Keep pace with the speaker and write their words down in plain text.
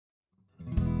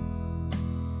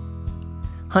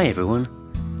Hi everyone,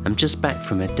 I'm just back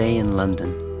from a day in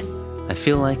London. I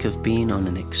feel like I've been on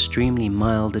an extremely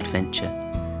mild adventure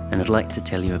and I'd like to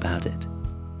tell you about it.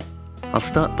 I'll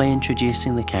start by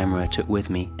introducing the camera I took with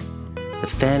me, the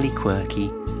fairly quirky,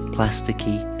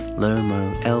 plasticky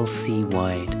Lomo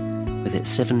LC-Wide with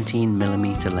its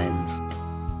 17mm lens.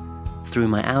 Through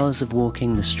my hours of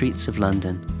walking the streets of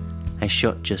London, I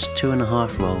shot just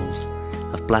 2.5 rolls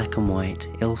of black and white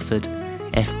Ilford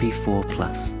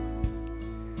FP4+.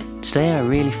 Today I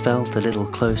really felt a little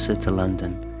closer to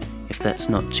London, if that's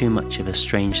not too much of a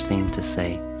strange thing to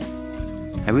say.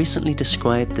 I recently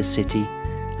described the city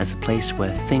as a place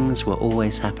where things were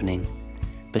always happening,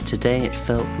 but today it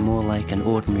felt more like an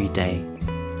ordinary day.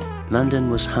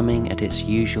 London was humming at its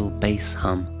usual bass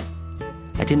hum.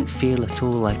 I didn't feel at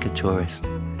all like a tourist.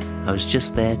 I was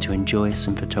just there to enjoy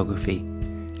some photography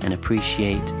and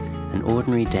appreciate an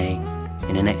ordinary day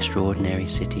in an extraordinary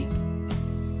city.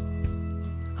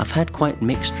 I've had quite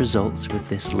mixed results with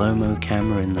this Lomo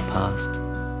camera in the past,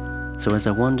 so as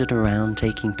I wandered around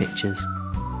taking pictures,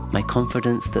 my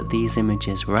confidence that these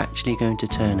images were actually going to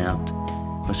turn out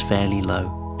was fairly low.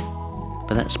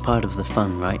 But that's part of the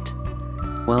fun, right?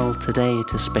 Well, today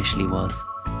it especially was.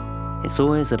 It's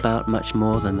always about much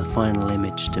more than the final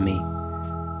image to me.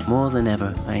 More than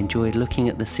ever, I enjoyed looking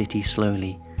at the city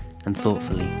slowly and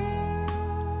thoughtfully.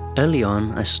 Early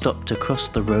on, I stopped to cross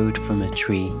the road from a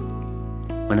tree.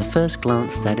 When I first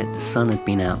glanced at it, the sun had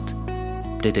been out,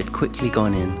 but it had quickly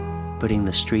gone in, putting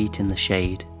the street in the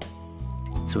shade.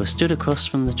 So I stood across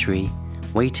from the tree,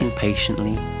 waiting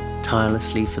patiently,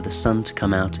 tirelessly for the sun to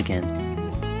come out again.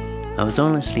 I was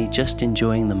honestly just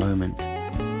enjoying the moment,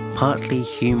 partly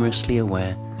humorously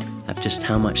aware of just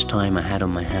how much time I had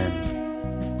on my hands,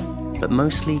 but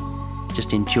mostly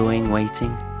just enjoying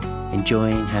waiting,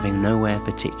 enjoying having nowhere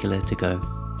particular to go.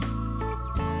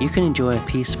 You can enjoy a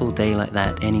peaceful day like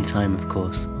that any time, of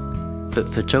course, but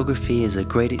photography is a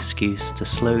great excuse to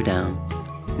slow down,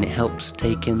 and it helps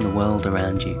take in the world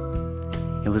around you.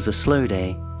 It was a slow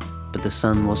day, but the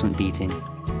sun wasn't beating.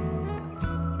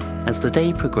 As the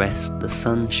day progressed, the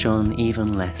sun shone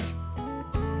even less.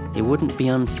 It wouldn't be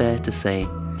unfair to say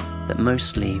that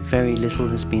mostly very little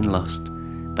has been lost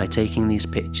by taking these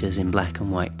pictures in black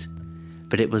and white,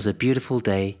 but it was a beautiful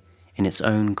day in its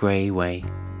own grey way.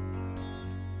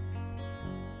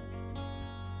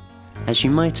 As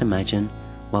you might imagine,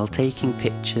 while taking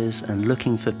pictures and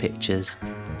looking for pictures,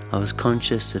 I was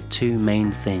conscious of two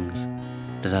main things: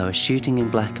 that I was shooting in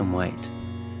black and white,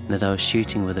 and that I was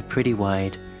shooting with a pretty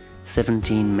wide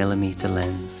 17mm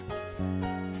lens.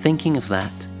 Thinking of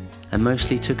that, I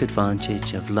mostly took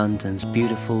advantage of London's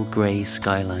beautiful grey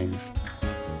skylines.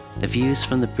 The views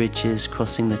from the bridges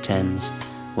crossing the Thames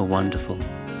were wonderful.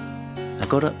 I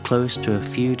got up close to a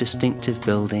few distinctive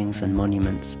buildings and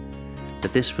monuments,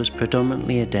 but this was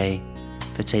predominantly a day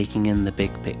for taking in the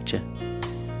big picture.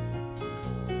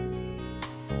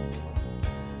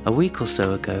 A week or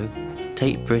so ago,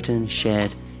 Tate Britain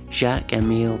shared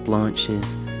Jacques-Émile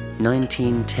Blanche's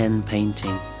 1910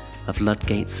 painting of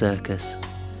Ludgate Circus,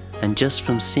 and just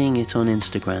from seeing it on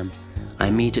Instagram, I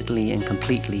immediately and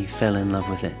completely fell in love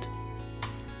with it.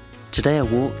 Today I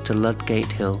walked to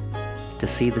Ludgate Hill to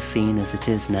see the scene as it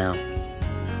is now.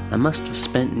 I must have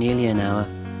spent nearly an hour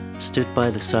stood by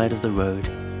the side of the road,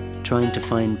 trying to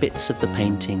find bits of the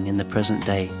painting in the present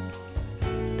day.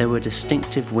 There were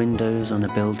distinctive windows on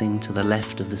a building to the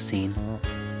left of the scene.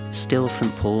 Still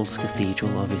St. Paul's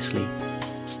Cathedral, obviously.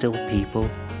 Still people,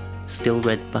 still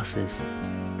red buses.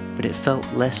 But it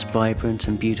felt less vibrant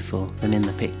and beautiful than in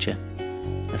the picture.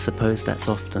 I suppose that's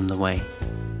often the way.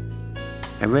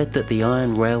 I read that the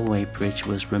iron railway bridge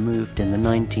was removed in the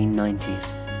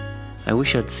 1990s. I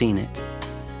wish I'd seen it.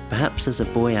 Perhaps as a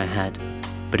boy I had,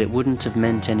 but it wouldn't have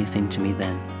meant anything to me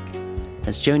then.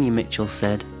 As Joni Mitchell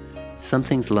said,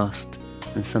 something's lost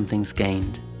and something's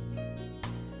gained.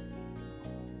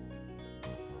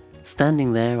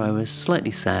 Standing there, I was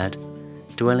slightly sad,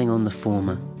 dwelling on the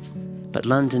former, but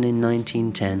London in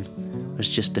 1910 was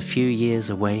just a few years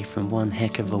away from one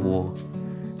heck of a war,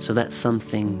 so that's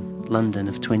something London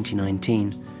of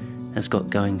 2019 has got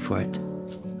going for it,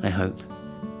 I hope.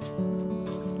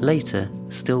 Later,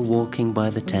 still walking by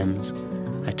the Thames,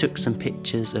 I took some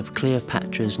pictures of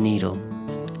Cleopatra's Needle,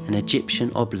 an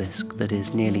Egyptian obelisk that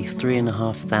is nearly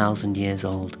 3,500 years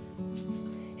old.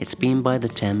 It's been by the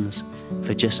Thames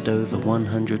for just over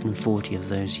 140 of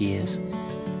those years.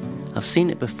 I've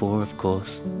seen it before, of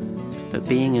course, but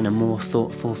being in a more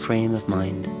thoughtful frame of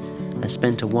mind, I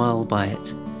spent a while by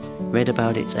it, read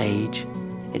about its age,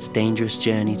 its dangerous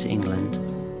journey to England,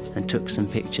 and took some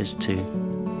pictures too.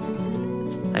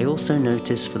 I also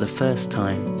noticed for the first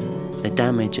time the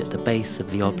damage at the base of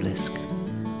the obelisk.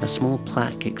 A small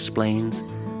plaque explains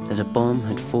that a bomb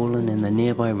had fallen in the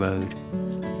nearby road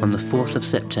on the 4th of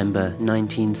September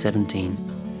 1917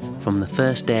 from the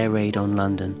first air raid on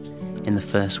London in the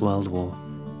First World War.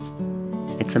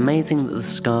 It's amazing that the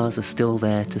scars are still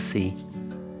there to see.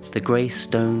 The grey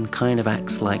stone kind of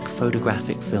acts like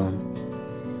photographic film,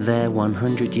 there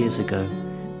 100 years ago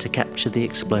to capture the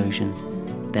explosion,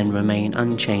 then remain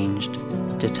unchanged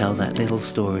to tell that little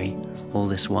story all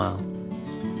this while.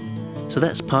 So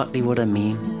that's partly what I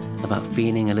mean about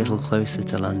feeling a little closer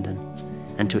to London,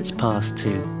 and to its past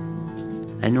too.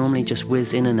 I normally just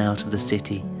whiz in and out of the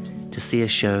city to see a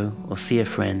show or see a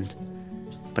friend,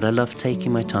 but I love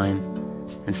taking my time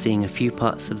and seeing a few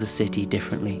parts of the city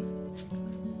differently.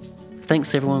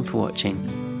 Thanks everyone for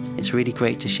watching. It's really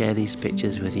great to share these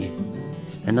pictures with you.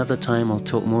 Another time I'll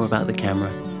talk more about the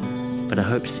camera, but I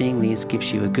hope seeing these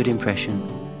gives you a good impression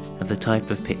of the type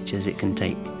of pictures it can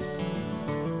take.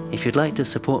 If you'd like to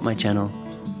support my channel,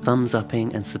 thumbs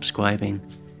upping and subscribing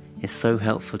is so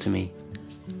helpful to me.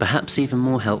 Perhaps even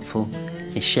more helpful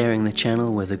is sharing the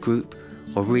channel with a group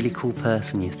or really cool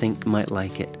person you think might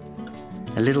like it.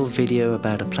 A little video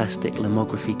about a plastic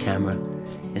lomography camera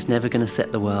is never going to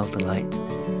set the world alight,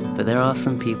 but there are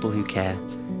some people who care,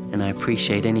 and I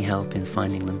appreciate any help in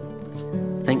finding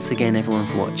them. Thanks again everyone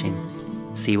for watching.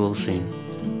 See you all soon.